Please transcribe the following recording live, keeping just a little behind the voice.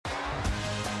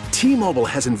T-Mobile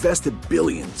has invested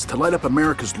billions to light up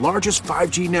America's largest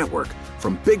 5G network,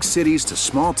 from big cities to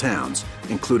small towns,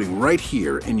 including right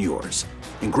here in yours.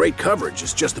 And great coverage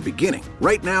is just the beginning.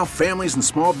 Right now, families and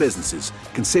small businesses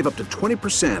can save up to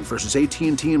 20% versus AT&T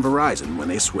and Verizon when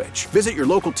they switch. Visit your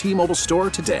local T-Mobile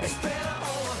store today.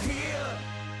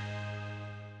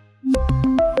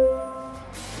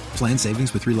 Plan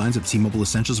savings with 3 lines of T-Mobile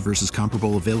Essentials versus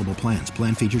comparable available plans.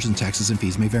 Plan features and taxes and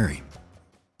fees may vary.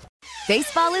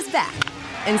 Baseball is back,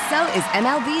 and so is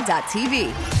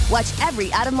MLB.tv. Watch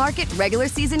every out-of-market regular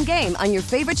season game on your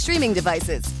favorite streaming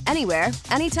devices, anywhere,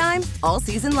 anytime, all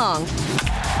season long.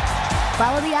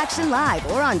 Follow the action live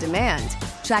or on demand.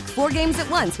 Track 4 games at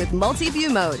once with multi-view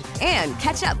mode and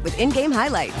catch up with in-game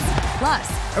highlights.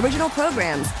 Plus, original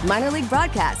programs, minor league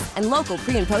broadcasts, and local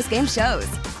pre- and post-game shows.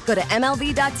 Go to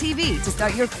MLB.tv to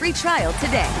start your free trial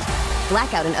today.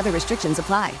 Blackout and other restrictions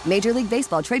apply. Major League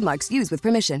Baseball trademarks used with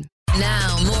permission.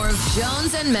 Now, more of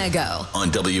Jones and Mego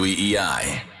on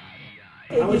WEEI.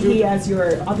 He as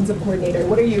your offensive coordinator,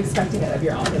 what are you expecting out of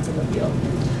your offense in the field?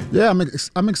 Yeah,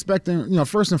 I'm expecting,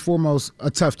 first and foremost, a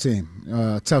tough team.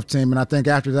 And I think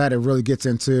after that it really gets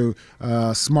into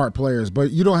smart players.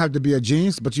 But you don't have to be a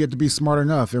genius, but you have to be smart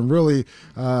enough and really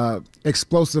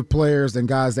explosive players and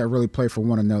guys that really play for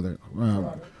one another.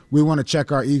 We want to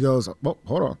check our egos. Oh,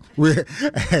 hold on.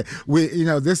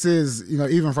 This is,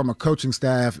 even from a coaching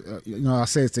staff, I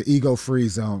say it's an ego-free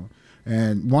zone.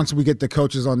 And once we get the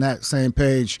coaches on that same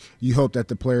page, you hope that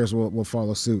the players will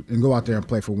follow suit and go out there and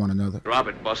play for one another. Drop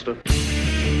it, Buster.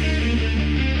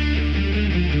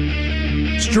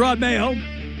 It's Jerod Mayo,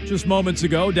 just moments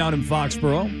ago down in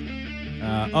Foxborough.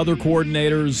 Other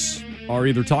coordinators are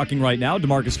either talking right now.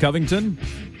 DeMarcus Covington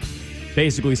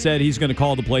basically said he's going to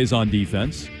call the plays on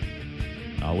defense.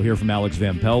 We'll hear from Alex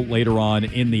Van Pelt later on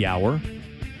in the hour.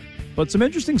 But some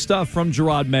interesting stuff from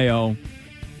Jerod Mayo.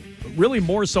 Really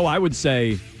more so, I would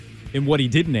say, in what he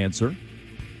didn't answer.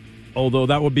 Although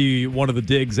that would be one of the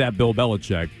digs at Bill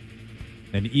Belichick.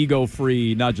 An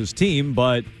ego-free, not just team,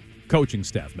 but coaching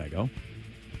staff, Mego.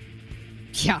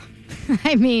 Yeah.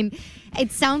 I mean,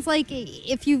 it sounds like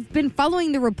if you've been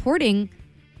following the reporting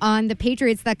on the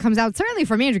Patriots that comes out, certainly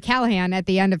from Andrew Callahan at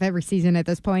the end of every season at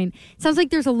this point, it sounds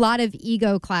like there's a lot of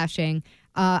ego clashing.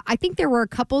 I think there were a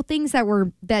couple things that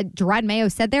Jerod Mayo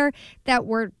said there that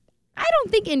were, I don't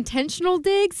think intentional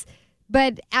digs,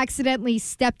 but accidentally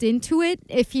stepped into it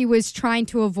if he was trying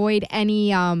to avoid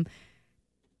any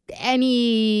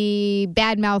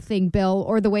bad-mouthing Bill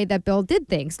or the way that Bill did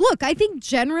things. Look, I think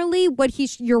generally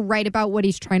you're right about what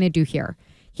he's trying to do here.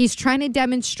 He's trying to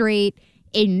demonstrate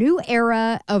a new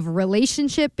era of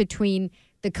relationship between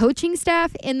the coaching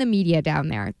staff and the media down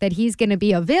there, that he's going to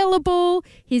be available,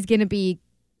 he's going to be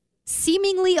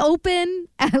seemingly open,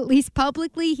 at least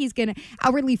publicly. He's going to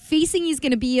outwardly facing. He's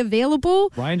going to be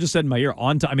available. Ryan just said in my ear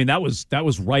on time. I mean, that was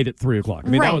right at 3:00. I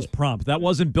mean, That was prompt. That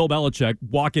wasn't Bill Belichick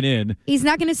walking in. He's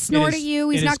not going to snort at you.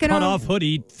 He's not going to cut off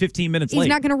hoodie 15 minutes late. He's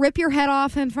not going to rip your head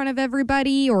off in front of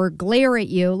everybody or glare at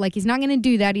you. Like, he's not going to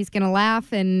do that. He's going to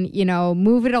laugh and,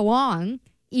 move it along,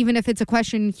 even if it's a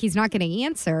question he's not going to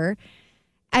answer.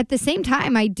 At the same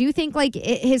time, I do think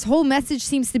his whole message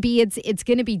seems to be it's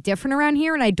going to be different around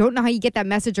here, and I don't know how you get that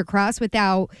message across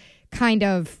without kind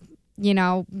of,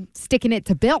 sticking it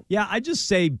to Bill. Yeah, I'd just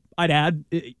say I'd add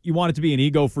you want it to be an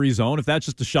ego-free zone. If that's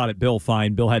just a shot at Bill,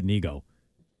 fine. Bill had an ego.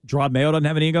 Jerod Mayo doesn't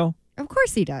have an ego? Of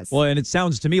course he does. Well, and it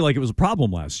sounds to me like it was a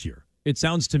problem last year. It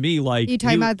sounds to me like... You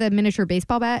talking about the miniature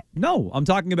baseball bat? No, I'm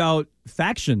talking about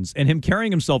factions and him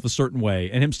carrying himself a certain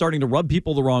way and him starting to rub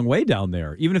people the wrong way down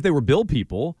there, even if they were Bill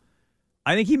people.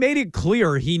 I think he made it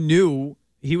clear he knew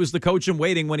he was the coach in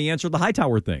waiting when he answered the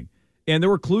Hightower thing. And there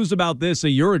were clues about this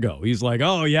a year ago. He's like,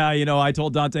 oh, yeah, I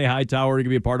told Dante Hightower he could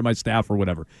be a part of my staff or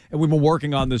whatever. And we've been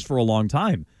working on this for a long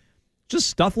time. Just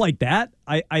stuff like that,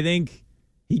 I think...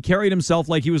 He carried himself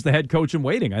like he was the head coach in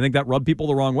waiting. I think that rubbed people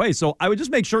the wrong way. So I would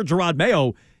just make sure Jerod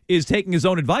Mayo is taking his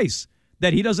own advice,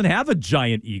 that he doesn't have a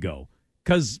giant ego.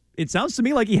 Because it sounds to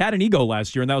me like he had an ego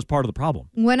last year, and that was part of the problem.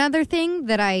 One other thing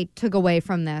that I took away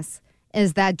from this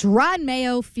is that Jerod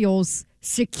Mayo feels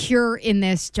secure in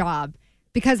this job.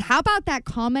 Because how about that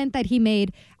comment that he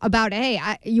made about, hey,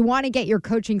 you want to get your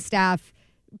coaching staff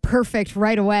perfect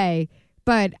right away,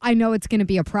 but I know it's going to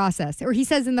be a process. Or he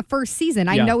says in the first season,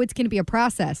 I know it's going to be a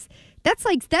process.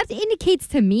 That indicates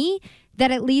to me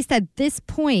that at least at this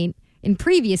point and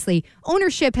previously,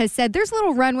 ownership has said there's a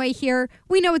little runway here.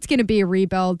 We know it's going to be a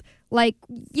rebuild. Like,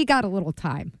 you got a little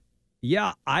time.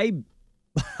 Yeah, I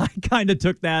kind of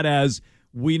took that as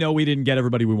we know we didn't get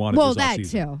everybody we wanted this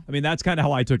offseason. Too. I mean, that's kind of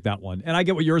how I took that one. And I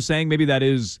get what you're saying. Maybe that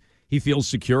is he feels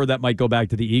secure. That might go back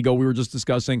to the ego we were just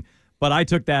discussing. But I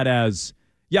took that as,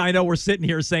 yeah, I know we're sitting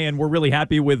here saying we're really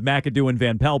happy with McAdoo and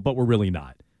Van Pelt, but we're really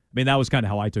not. I mean, that was kind of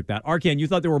how I took that. Arcand, you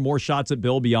thought there were more shots at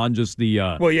Bill beyond just the you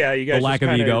guys lack of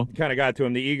ego? Kind of got to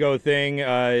him. The ego thing.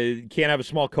 Can't have a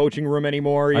small coaching room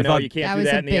anymore. You can't do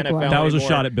that in the NFL That was anymore. a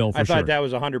shot at Bill, for sure. I thought that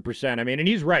was 100%. I mean, and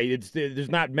he's right. There's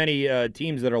not many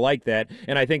teams that are like that,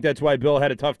 and I think that's why Bill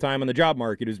had a tough time on the job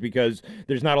market, is because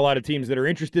there's not a lot of teams that are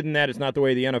interested in that. It's not the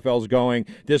way the NFL's going.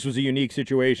 This was a unique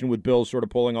situation with Bill sort of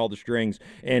pulling all the strings,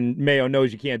 and Mayo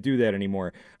knows you can't do that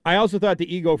anymore. I also thought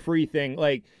the ego-free thing,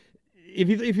 like,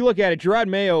 if you look at it, Jerod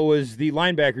Mayo was the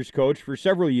linebackers coach for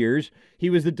several years. He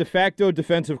was the de facto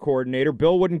defensive coordinator.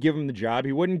 Bill wouldn't give him the job.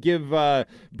 He wouldn't give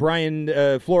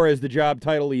Brian Flores the job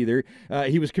title either.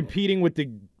 He was competing with the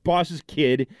boss's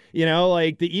kid.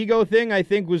 Like, the ego thing, I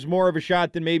think, was more of a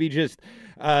shot than maybe just,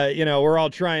 we're all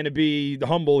trying to be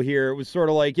humble here. It was sort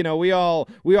of like, we all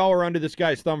were under this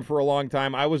guy's thumb for a long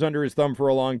time. I was under his thumb for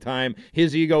a long time.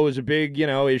 His ego was a big,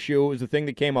 issue. It was a thing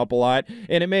that came up a lot.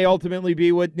 And it may ultimately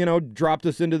be what, dropped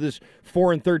us into this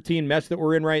 4-13 mess that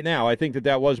we're in right now. I think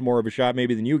that was more of a shot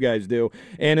maybe than you guys do.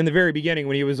 And in the very beginning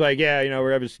when he was like, we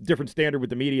have a different standard with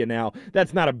the media now,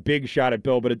 that's not a big shot at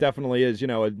Bill, but it definitely is,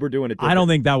 we're doing it different. I don't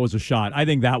think that was a shot. I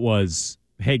think that was,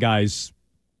 hey, guys,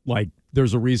 like,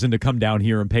 there's a reason to come down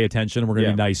here and pay attention, and we're going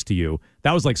to be nice to you.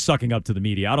 That was like sucking up to the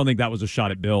media. I don't think that was a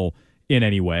shot at Bill in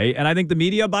any way. And I think the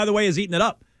media, by the way, is eating it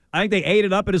up. I think they ate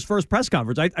it up at his first press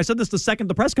conference. I said this the second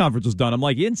the press conference was done. I'm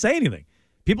like, he didn't say anything.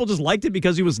 People just liked it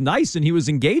because he was nice and he was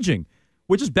engaging,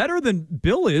 which is better than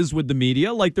Bill is with the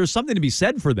media. Like, there's something to be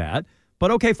said for that.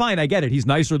 But okay, fine, I get it. He's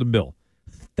nicer than Bill.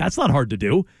 That's not hard to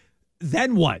do.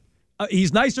 Then what?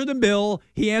 He's nicer than Bill.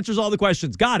 He answers all the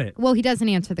questions. Got it. Well, he doesn't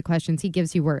answer the questions. He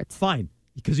gives you words. Fine,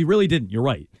 because he really didn't. You're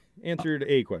right. Answered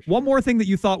a question. One more thing that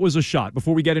you thought was a shot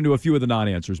before we get into a few of the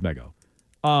non-answers, Mego.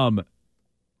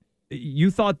 You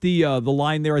thought the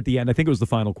line there at the end, I think it was the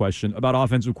final question, about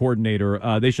offensive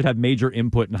coordinator, they should have major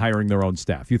input in hiring their own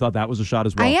staff. You thought that was a shot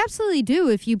as well? I absolutely do,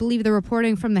 if you believe the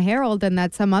reporting from the Herald and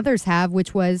that some others have,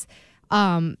 which was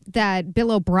that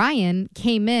Bill O'Brien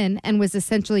came in and was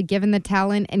essentially given the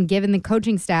talent and given the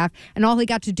coaching staff, and all he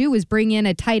got to do was bring in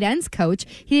a tight ends coach.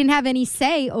 He didn't have any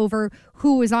say over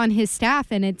who was on his staff,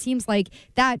 and it seems like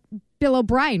that Bill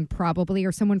O'Brien probably,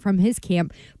 or someone from his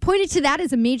camp, pointed to that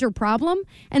as a major problem.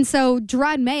 And so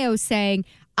Jerod Mayo saying,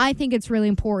 I think it's really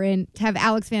important to have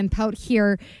Alex Van Pelt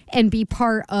here and be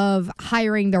part of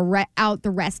hiring out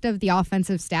the rest of the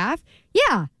offensive staff.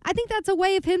 Yeah, I think that's a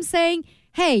way of him saying,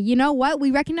 hey, you know what? We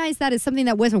recognize that as something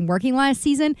that wasn't working last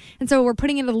season, and so we're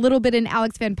putting it a little bit in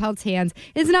Alex Van Pelt's hands.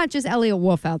 It's not just Elliot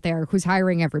Wolf out there who's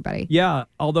hiring everybody. Yeah,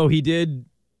 although he did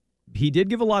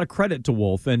give a lot of credit to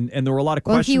Wolf, and there were a lot of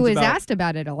questions. Well, he was asked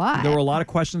about it a lot. There were a lot of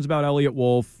questions about Elliot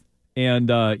Wolf, and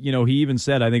he even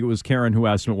said, I think it was Karen who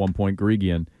asked him at one point,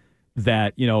 Garigian,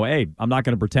 that, hey, I'm not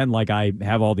going to pretend like I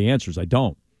have all the answers. I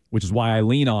don't, which is why I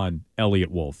lean on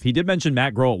Elliot Wolf. He did mention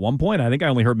Matt Groh at one point. I think I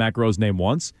only heard Matt Groh's name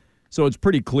once. So it's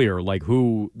pretty clear, like,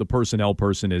 who the personnel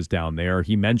person is down there.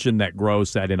 He mentioned that Groh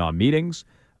sat in on meetings.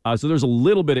 So there's a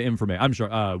little bit of information. I'm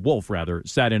sure Wolf, rather,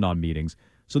 sat in on meetings.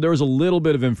 So there was a little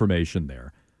bit of information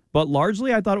there. But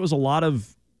largely, I thought it was a lot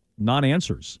of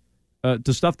non-answers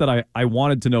to stuff that I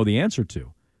wanted to know the answer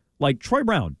to. Like Troy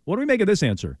Brown. What do we make of this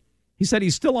answer? He said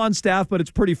he's still on staff, but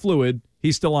it's pretty fluid.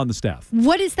 He's still on the staff.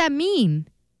 What does that mean?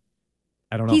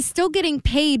 I don't know. He's still getting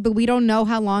paid, but we don't know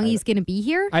how long he's going to be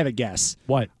here? I have a guess.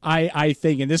 What? I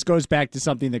think, and this goes back to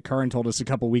something that Curran told us a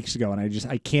couple weeks ago, and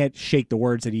I can't shake the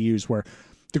words that he used, where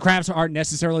the Krafts aren't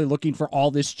necessarily looking for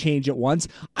all this change at once.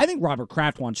 I think Robert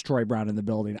Kraft wants Troy Brown in the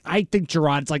building. I think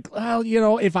Jerod's like,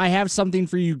 well, if I have something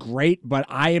for you, great, but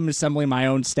I am assembling my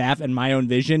own staff and my own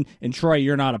vision, and Troy,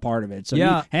 you're not a part of it. So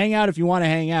you hang out if you want to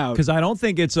hang out. Because I don't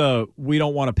think it's we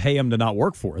don't want to pay him to not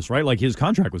work for us, right? Like, his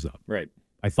contract was up. Right.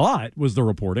 I thought was the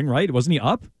reporting, right? Wasn't he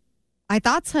up? I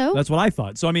thought so. That's what I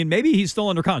thought. So, I mean, maybe he's still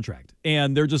under contract.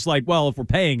 And they're just like, well, if we're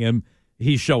paying him,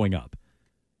 he's showing up.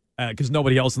 Because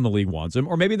nobody else in the league wants him.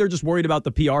 Or maybe they're just worried about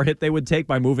the PR hit they would take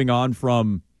by moving on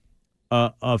from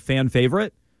a fan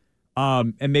favorite.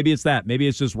 And maybe it's that. Maybe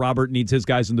it's just Robert needs his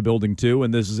guys in the building, too.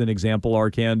 And this is an example,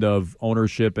 Arcand, of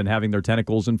ownership and having their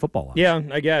tentacles in football ops. Yeah,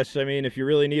 I guess. I mean, if you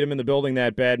really need him in the building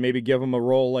that bad, maybe give him a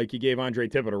role like you gave Andre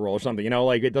Tippett a role or something.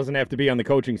 Like, it doesn't have to be on the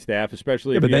coaching staff,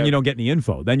 especially if but then you don't get any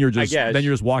info. Then you're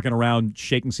just walking around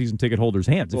shaking season ticket holders'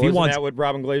 hands. Well, isn't that what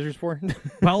Robyn Glaser's for?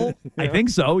 Well, I think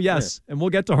so, yes. Yeah. And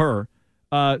we'll get to her.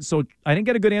 So I didn't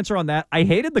get a good answer on that. I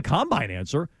hated the combine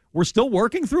answer. We're still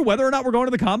working through whether or not we're going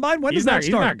to the combine. When does that start?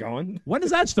 He's not going. When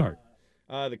does that start?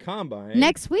 The combine.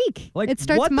 Next week. Like, It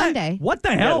starts Monday. What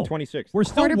the hell? the 26th. We're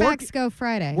still Quarterbacks go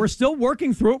Friday. We're still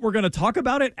working through it. We're going to talk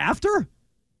about it after?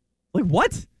 Like,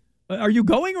 what? Are you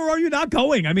going or are you not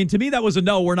going? I mean, to me, that was a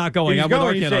no, we're not going. If he's I'm going,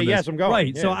 with you Arcand say, on this. yes, I'm going.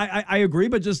 Right. Yeah. So I agree,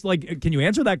 but just like, can you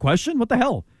answer that question? What the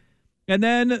hell? And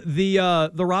then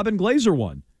the Robyn Glaser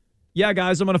one. Yeah,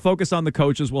 guys, I'm going to focus on the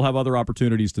coaches. We'll have other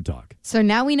opportunities to talk. So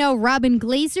now we know Robyn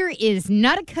Glaser is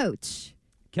not a coach.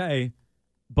 Okay.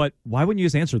 But why wouldn't you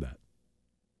just answer that?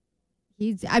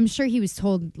 I'm sure he was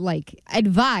told,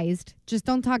 advised, just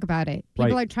don't talk about it.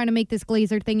 People Right. are trying to make this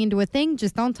Glaser thing into a thing.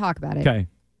 Just don't talk about it. Okay.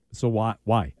 So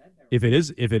why? If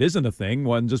it isn't a thing,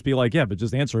 one just be like, yeah, but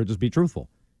just answer it. Just be truthful.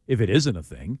 If it isn't a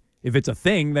thing, if it's a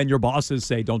thing, then your bosses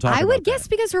say don't talk about it. I would guess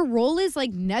because her role is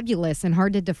nebulous and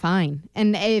hard to define.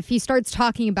 And if he starts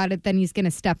talking about it, then he's going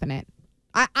to step in it.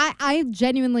 I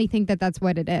genuinely think that that's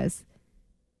what it is.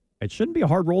 It shouldn't be a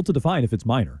hard role to define if it's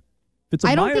minor. If it's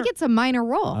I don't think it's a minor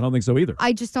role. I don't think so either.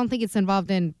 I just don't think it's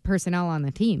involved in personnel on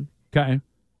the team. Okay.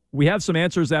 We have some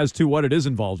answers as to what it is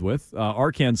involved with.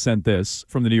 Arcand sent this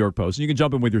from the New York Post. And you can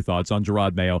jump in with your thoughts on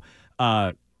Jerod Mayo.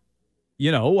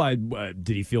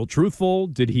 Did he feel truthful?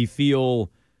 Did he feel,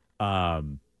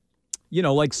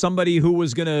 like somebody who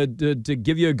was going to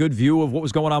give you a good view of what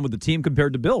was going on with the team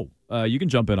compared to Bill? You can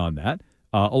jump in on that,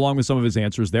 along with some of his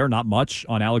answers there. Not much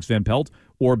on Alex Van Pelt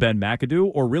or Ben McAdoo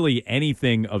or really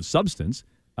anything of substance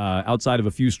outside of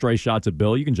a few stray shots at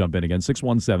Bill. You can jump in again,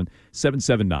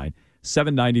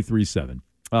 617-779-7937.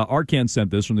 Arcand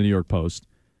sent this from the New York Post.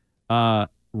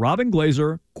 Robyn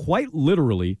Glaser quite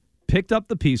literally picked up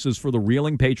the pieces for the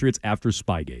reeling Patriots after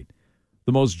Spygate.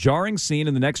 The most jarring scene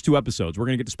in the next two episodes, we're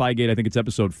going to get to Spygate, I think it's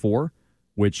episode 4,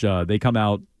 which they come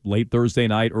out late Thursday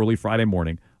night, early Friday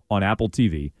morning on Apple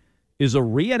TV, is a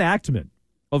reenactment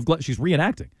of, she's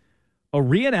reenacting, a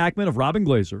reenactment of Robyn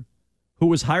Glaser, who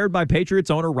was hired by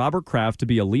Patriots owner Robert Kraft to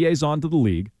be a liaison to the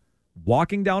league,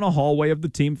 walking down a hallway of the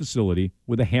team facility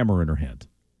with a hammer in her hand.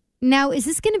 Now, is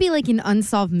this going to be like an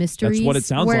Unsolved Mysteries? That's what it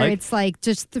sounds where like. It's like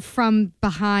just from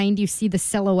behind you see the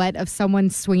silhouette of someone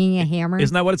swinging a hammer?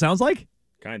 Isn't that what it sounds like?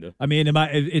 Kind of. I mean,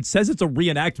 it says it's a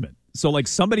reenactment. So,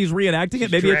 somebody's reenacting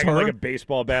it. Maybe it's her. Like a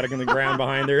baseball bat in the ground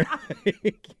behind her.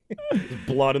 There's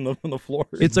blood on the floor.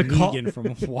 It's a call.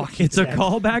 From Walking It's a Dead.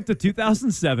 callback to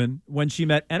 2007 when she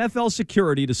met NFL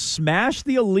security to smash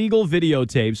the illegal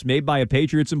videotapes made by a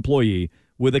Patriots employee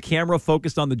with a camera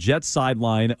focused on the Jets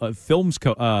sideline to film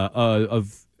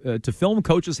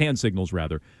coaches' hand signals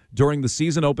during the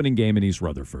season opening game in East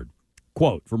Rutherford.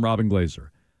 Quote from Robyn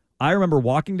Glaser. I remember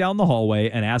walking down the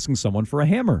hallway and asking someone for a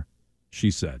hammer,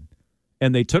 she said.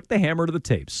 And they took the hammer to the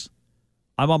tapes.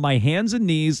 I'm on my hands and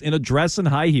knees in a dress and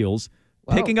high heels,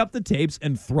 picking up the tapes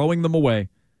and throwing them away.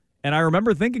 And I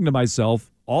remember thinking to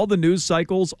myself, all the news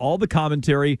cycles, all the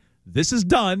commentary, this is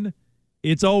done.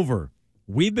 It's over.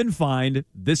 We've been fined.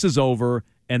 This is over.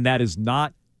 And that is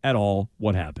not at all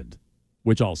what happened,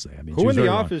 which I'll say. I mean, who in the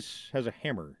office has a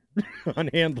hammer on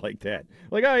hand like that?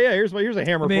 Like, oh yeah, here's a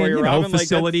hammer for you, Robyn.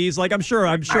 Facilities. I'm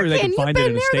sure they can find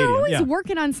it in a stadium. They're always Yeah.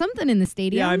 working on something in the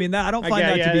stadium. Yeah, I mean, I don't find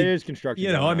that to be. it is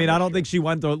construction. I mean, I don't think she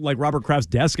went to Robert Kraft's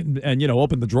desk and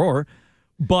opened the drawer,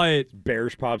 but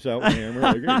Bears pops out with a hammer.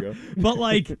 Like, here you go.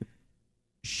 But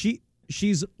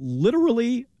she's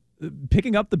literally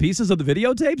picking up the pieces of the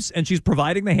videotapes and she's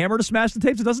providing the hammer to smash the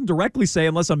tapes. It doesn't directly say,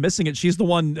 unless I'm missing it, she's the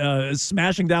one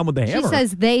smashing down with the hammer. She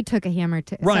says they took a hammer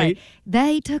to right. Sorry,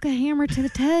 they took a hammer to the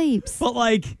tapes. But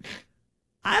I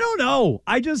don't know.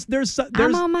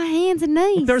 I'm on my hands and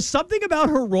knees. There's something about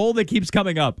her role that keeps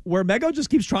coming up where Mego just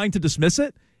keeps trying to dismiss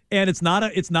it, and it's not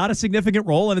a significant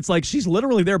role, and it's like she's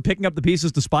literally there picking up the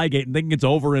pieces to Spygate and thinking it's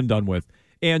over and done with.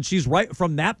 And she's right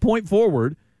from that point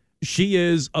forward. She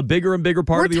is a bigger and bigger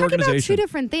part of the organization. We're talking about two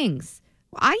different things.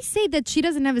 I say that she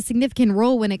doesn't have a significant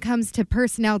role when it comes to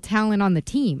personnel talent on the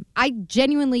team. I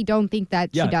genuinely don't think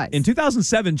that she does. In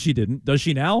 2007, she didn't. Does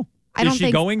she now? Is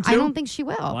she going to? I don't think she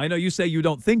will. Well, I know you say you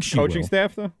don't think she will. Coaching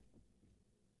staff, though?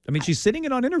 I mean, she's sitting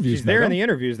in on interviews. She's there in the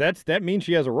interviews. That means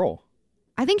she has a role.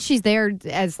 I think she's there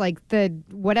as the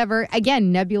whatever,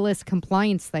 again, nebulous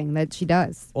compliance thing that she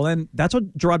does. Well, then that's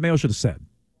what Jerod Mayo should have said.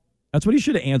 That's what he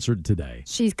should have answered today.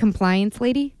 She's compliance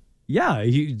lady? Yeah,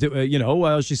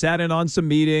 she sat in on some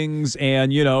meetings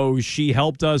and, she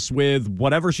helped us with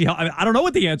whatever she helped. I don't know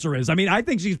what the answer is. I mean, I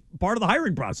think she's part of the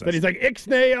hiring process. But he's like,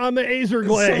 Ixnay on the Azer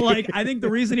Glay. So, I think the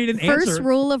reason he didn't answer. First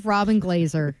rule of Robyn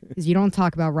Glaser is you don't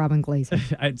talk about Robyn Glaser.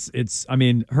 She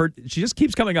just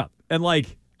keeps coming up. And, I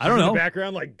don't know. In the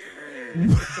background,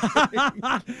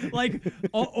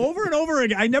 over and over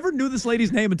again. I never knew this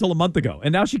lady's name until a month ago,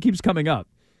 and now she keeps coming up.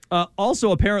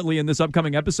 Also, apparently, in this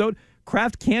upcoming episode,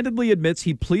 Kraft candidly admits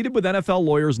he pleaded with NFL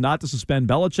lawyers not to suspend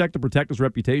Belichick to protect his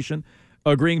reputation,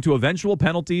 agreeing to eventual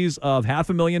penalties of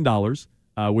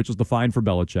 $500,000, which was the fine for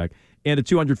Belichick, and a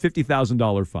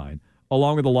 $250,000 fine,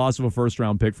 along with the loss of a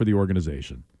first-round pick for the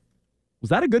organization. Was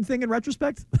that a good thing in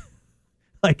retrospect?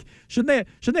 Like, shouldn't they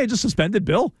have just suspended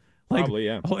Bill? Like, probably,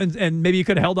 yeah. And maybe you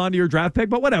could have held on to your draft pick,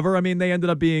 but whatever. I mean, they ended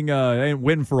up being they didn't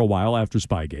win for a while after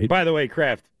Spygate. By the way,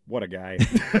 Kraft, what a guy.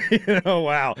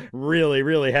 Wow. Really,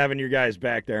 really having your guys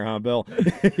back there, huh, Bill?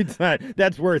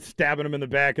 That's worth stabbing him in the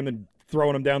back and then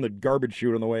throwing him down the garbage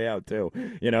chute on the way out, too.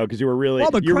 Because you were really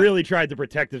really tried to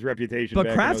protect his reputation.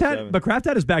 But Kraft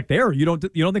had his back there. You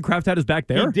don't think Kraft had his back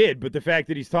there? He did, but the fact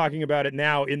that he's talking about it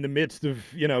now in the midst of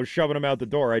shoving him out the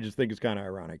door, I just think is kind of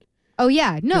ironic. Oh,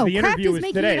 yeah. No, the Kraft interview is is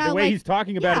making today. it out The way like, he's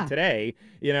talking about it today,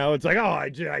 it's like, I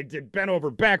did bent over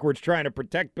backwards trying to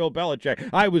protect Bill Belichick.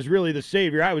 I was really the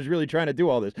savior. I was really trying to do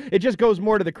all this. It just goes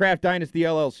more to the Kraft Dynasty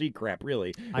LLC crap,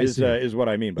 really, is what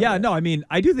I mean by that. No, I mean,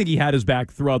 I do think he had his back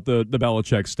throughout the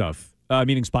Belichick stuff,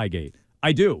 meaning Spygate.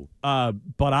 I do. But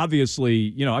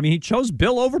obviously, he chose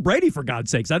Bill over Brady, for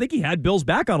God's sakes. I think he had Bill's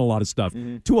back on a lot of stuff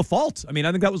to a fault. I mean,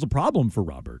 I think that was a problem for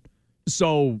Robert.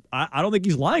 So I don't think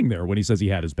he's lying there when he says he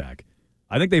had his back.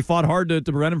 I think they fought hard to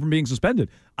prevent him from being suspended.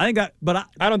 I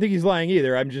don't think he's lying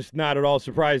either. I'm just not at all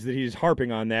surprised that he's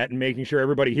harping on that and making sure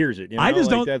everybody hears it. That's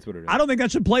what it is. I don't think that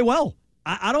should play well.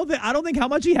 I don't think how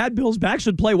much he had Bill's back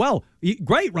should play well.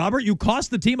 Great, Robert, you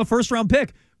cost the team a first-round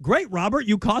pick. Great, Robert,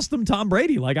 you cost them Tom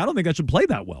Brady. I don't think that should play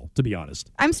that well, to be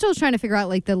honest. I'm still trying to figure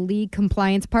out the league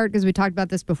compliance part, because we talked about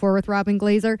this before with Robyn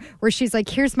Glaser, where she's like,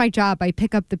 here's my job. I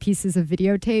pick up the pieces of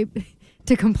videotape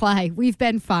to comply. We've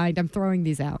been fined. I'm throwing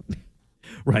these out.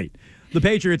 Right. The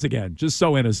Patriots, again, just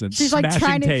so innocent. She's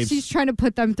she's trying to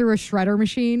put them through a shredder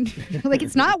machine.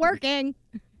 It's not working.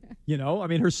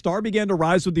 Her star began to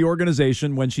rise with the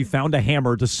organization when she found a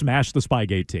hammer to smash the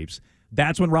Spygate tapes.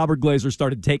 That's when Robert Glaser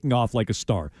started taking off like a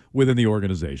star within the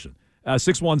organization.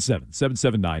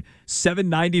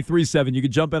 617-779-7937. You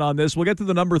can jump in on this. We'll get to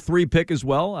the number 3 pick as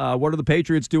well. What are the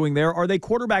Patriots doing there? Are they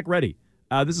quarterback ready?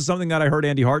 This is something that I heard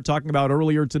Andy Hart talking about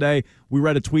earlier today. We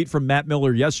read a tweet from Matt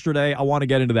Miller yesterday. I want to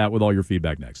get into that with all your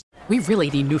feedback next. We really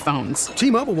need new phones.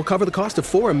 T-Mobile will cover the cost of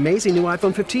 4 amazing new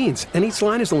iPhone 15s, and each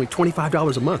line is only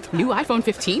 $25 a month. New iPhone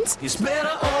 15s? It's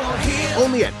better over here.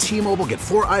 Only at T-Mobile, get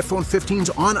 4 iPhone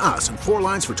 15s on us and 4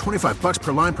 lines for $25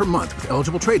 per line per month with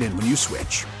eligible trade-in when you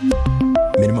switch.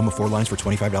 Minimum of 4 lines for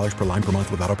 $25 per line per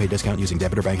month with autopay discount using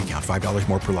debit or bank account. $5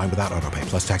 more per line without autopay,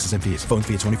 plus taxes and fees. Phone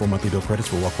fee at 24 monthly bill credits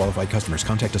for well-qualified customers.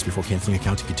 Contact us before canceling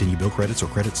account to continue bill credits or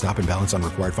credit stop and balance on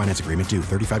required finance agreement due.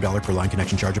 $35 per line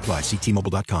connection charge applies. See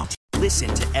T-Mobile.com.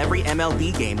 Listen to every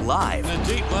MLB game live. In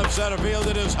the deep left center field,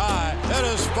 it is high, it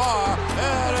is far,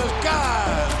 it is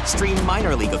gone. Stream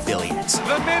minor league affiliates.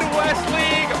 The Midwest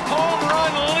League home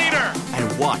run leader.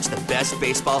 And watch the best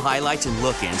baseball highlights and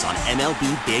look-ins on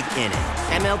MLB Big Inning.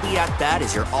 MLB At Bat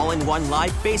is your all-in-one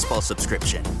live baseball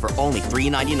subscription for only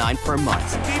 $3.99 per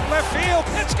month. Deep left field,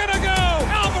 it's gonna go.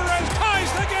 Alvarez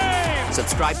ties the game.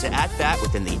 Subscribe to At Bat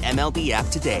within the MLB app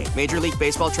today. Major League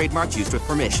Baseball trademarks used with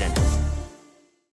permission.